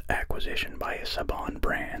 2010 acquisition by Saban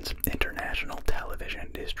Brands, international television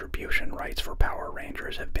distribution rights for Power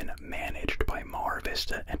Rangers have been managed by Mar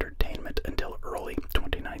Vista Entertainment until early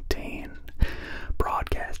 2019.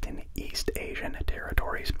 Broadcast in East Asian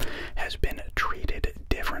territories has been treated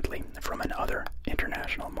differently from in other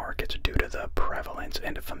international markets due to the prevalence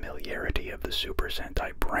and familiarity of the Super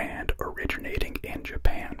Sentai brand originating in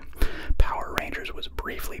Japan. Power Rangers was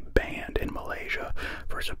briefly banned in Malaysia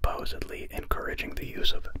for supposedly encouraging the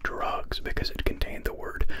use of drugs because it contained the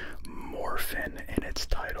word morphin in its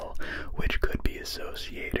title, which could be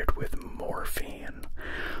associated with morphine.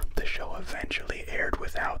 The show eventually aired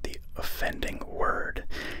without the offending word.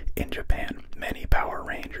 In Japan, many Power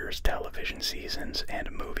Rangers television seasons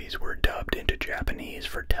and movies were dubbed into Japanese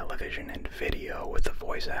for television and video, with the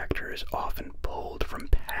voice actors often pulled from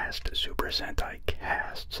past Super Sentai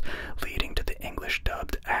casts, leading to the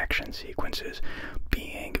English-dubbed action sequences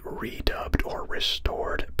being redubbed or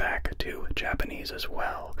restored back to Japanese as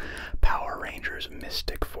well. Power Rangers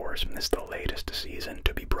Mystic Force is the latest season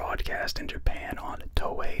to be broadcast in Japan on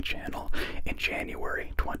Toei Channel in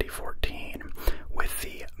January 2014, with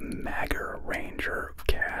the Mager Ranger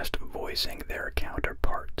cast voicing their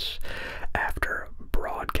counterparts. After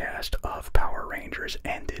broadcast of Power Rangers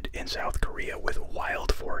ended in South Korea with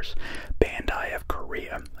Wild Force, Bandai of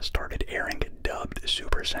Korea started airing dubbed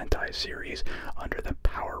Super Sentai series under the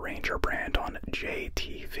Power Ranger brand on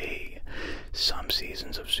JTV. Some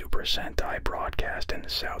seasons of Super Sentai broadcast in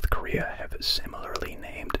South Korea have similarly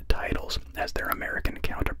named titles as their American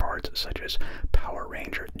counterparts, such as Power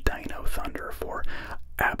Ranger Dino Thunder for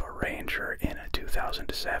Abba Ranger in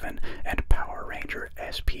 2007 and Power Ranger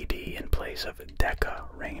SPD in place of Deca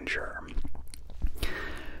Ranger.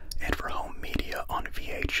 And for home media on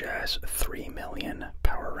VHS, 3 million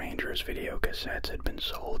Power Rangers video cassettes had been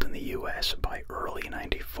sold in the US by early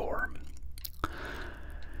 '94.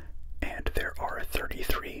 And there are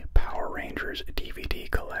 33 Power Rangers DVD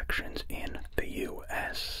collections in the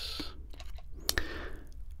US.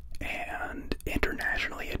 And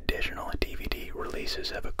internationally, additional DVD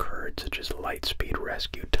releases have occurred, such as Lightspeed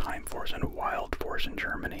Rescue, Time Force, and Wild Force in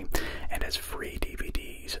Germany, and as free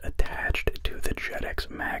DVDs attached to the Jetix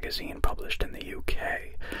magazine published in the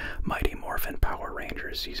UK. Mighty Morphin Power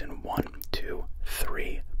Rangers Season 1, 2,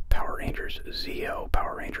 3, Power Rangers Zeo,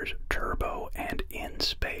 Power Rangers Turbo, and In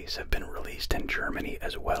Space have been released in Germany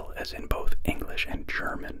as well as in both English and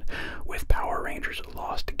German, with Power Rangers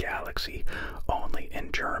Lost Galaxy only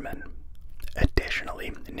in German.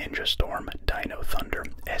 Additionally, Ninja Storm, Dino Thunder,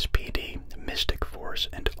 SPD, Mystic Force,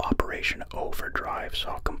 and Operation Overdrive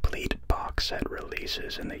saw complete box set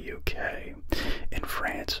releases in the UK. In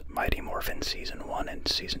France, Mighty Morphin Season 1 and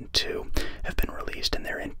Season 2 have been released in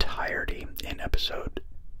their entirety in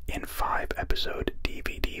 5-episode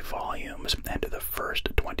DVD volumes, and the first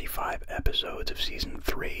 25 episodes of Season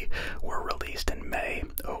 3 were released in May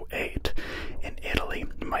 2008. In Italy,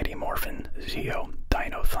 Mighty Morphin, Zeo,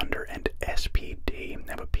 Dino Thunder, and SPD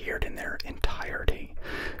have appeared in their entirety.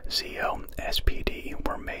 Zeo, SPD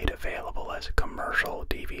were made available as commercial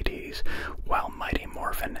DVDs, while Mighty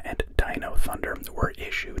Morphin and Dino Thunder were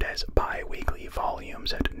issued as bi-weekly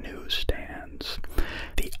volumes at newsstands.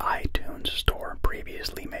 The iTunes Store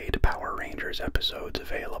previously made Power Rangers episodes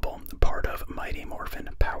available, part of Mighty Morphin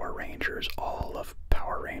Power Rangers, all of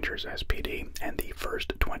Power Rangers SPD, and the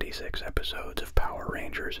first 26 episodes of Power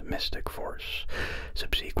Rangers Mystic Force.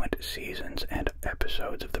 Subsequent seasons and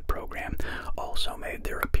episodes of the program also made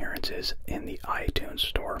their appearances in the iTunes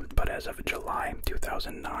Store, but as of July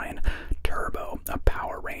 2009, Turbo, a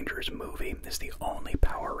Power Rangers movie, is the only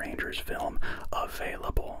Power Rangers film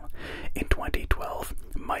available. In 2012,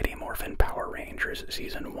 Mighty Morphin Power Rangers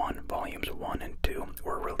Season 1, Volumes 1 and 2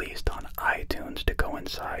 were released on iTunes to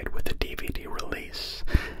coincide with the DVD release.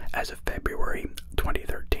 As of February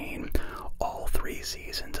 2013, all 3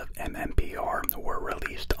 seasons of MMPR were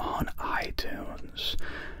released on iTunes.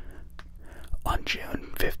 On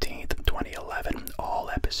June 15th, 2011,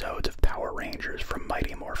 all episodes of Power Rangers from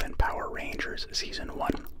Mighty Morphin Power Rangers Season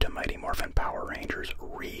 1 to Mighty Morphin Power Rangers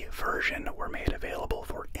Re-version were made available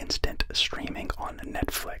for instant streaming on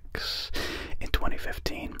Netflix. In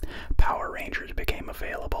 2015, Power Rangers became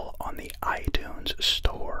available on the iTunes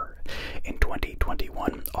Store. In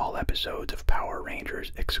 2021, all episodes of Power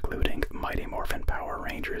Rangers, excluding Mighty Morphin Power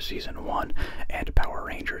Rangers Season 1 and Power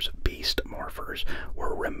Rangers Beast Morphers,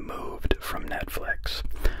 were removed from Netflix.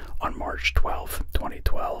 On March 12,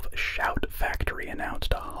 2012, Shout Factory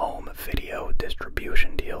announced a home video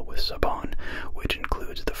distribution deal with Saban, which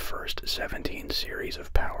includes the first 17 series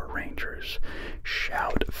of Power Rangers.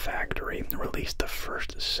 Shout Factory released the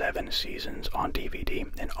first 7 seasons on DVD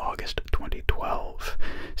in August 2012,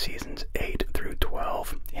 seasons 8 through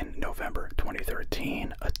 12 in November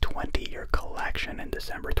 2013, a 20-year collection in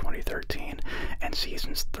December 2013, and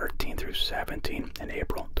seasons 13 through 17 in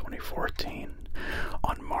April 2014.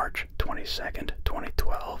 On March 22nd,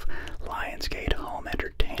 2012, Lionsgate Home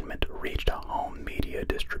Entertainment reached a home media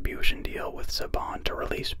distribution deal with Saban to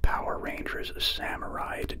release Power Rangers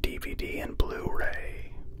Samurai to DVD and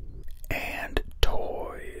Blu-ray. And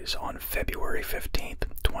toys. On February 15th,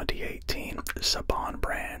 2018, Saban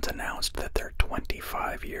Brands announced that their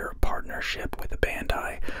 25-year partnership with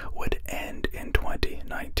Bandai would end in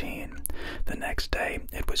 2019. The next day,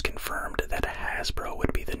 it was confirmed that Hasbro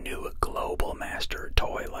would be the new global master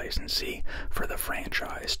toy licensee for the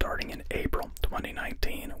franchise starting in April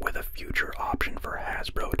 2019, with a future option for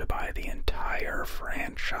Hasbro to buy the entire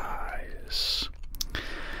franchise.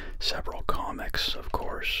 Several comics, of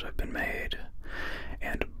course, have been made,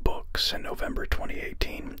 and books. In November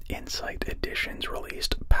 2018, Insight Editions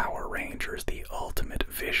released Power Rangers: The Ultimate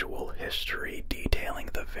Visual History, detailing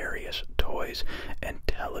the various toys and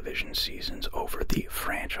television seasons over the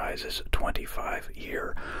franchise's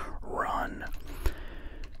 25-year run.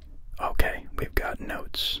 Okay, we've got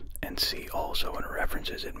notes, and see also in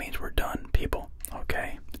references, it means we're done, people.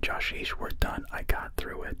 Okay, Joshish, we're done. I got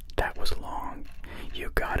through it. That was long.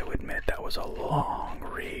 You got to admit, that was a long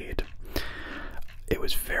read. It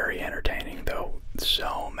was very entertaining, though.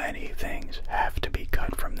 So many things have to be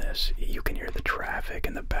cut from this. You can hear the traffic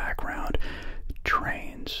in the background.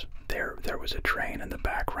 Trains. There was a train in the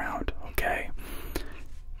background, okay?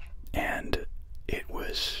 And it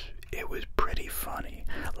was pretty funny.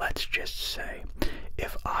 Let's just say,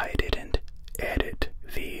 if I didn't edit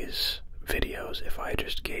these videos, if I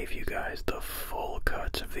just gave you guys the full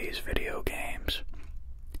cuts of these video games,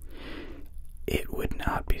 it would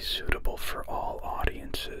not be suitable for all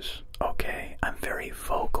audiences, okay? I'm very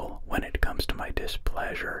vocal when it comes to my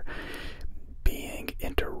displeasure being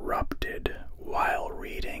interrupted while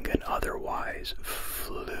reading an otherwise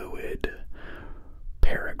fluid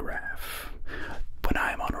paragraph. When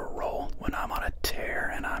I'm on a roll, when I'm on a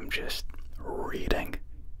tear, and I'm just reading,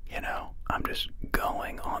 I'm just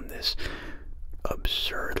going on this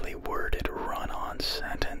absurdly worded run-on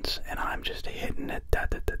sentence, and I'm just hitting it,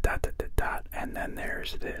 dot, and then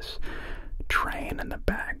there's this train in the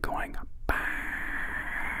back going, bah.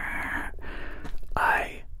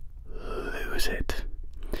 I lose it.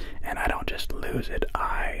 And I don't just lose it,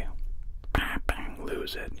 I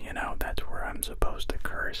lose it. That's where I'm supposed to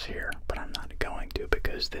curse here, but I'm not going to,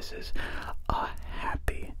 because this is a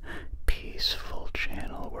happy, peaceful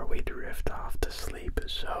channel where we drift off to sleep,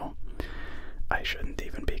 so I shouldn't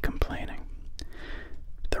even be complaining.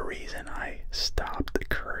 The reason I stopped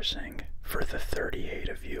cursing for the 38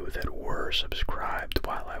 of you that were subscribed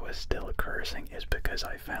while I was still cursing is because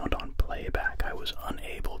I found on playback I was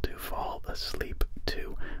unable to fall asleep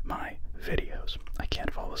to my videos. I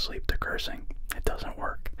can't fall asleep to cursing. It doesn't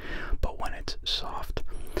work. But when it's soft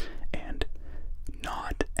and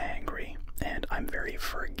not angry, and I'm very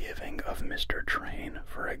forgiving of Mr. Train,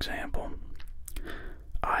 for example,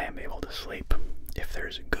 I am able to sleep. if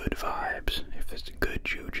there's good vibes, if there's good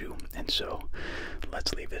juju. And so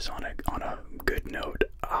let's leave this on a good note.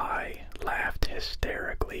 I laughed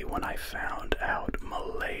hysterically when I found out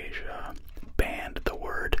Malaysia banned the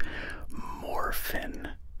word morphin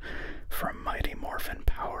from Mighty Morphin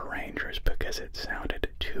Power Rangers because it sounded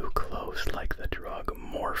too close like the drug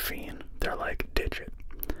morphine. They're like, ditch it.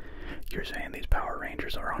 You're saying these Power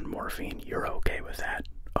Rangers are on morphine. You're okay with that?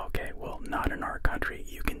 Okay, well, not in our country.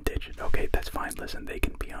 You can ditch it. Okay, that's fine. Listen, they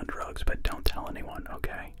can be on drugs, but don't tell anyone,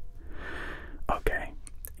 okay? Okay,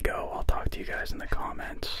 go. I'll talk to you guys in the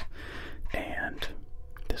comments. And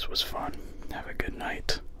this was fun. Have a good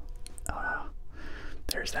night.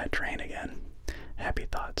 There's that train again. Happy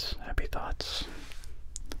thoughts. Happy thoughts.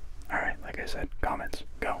 Alright, like I said, comments.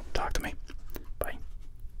 Go. Talk to me.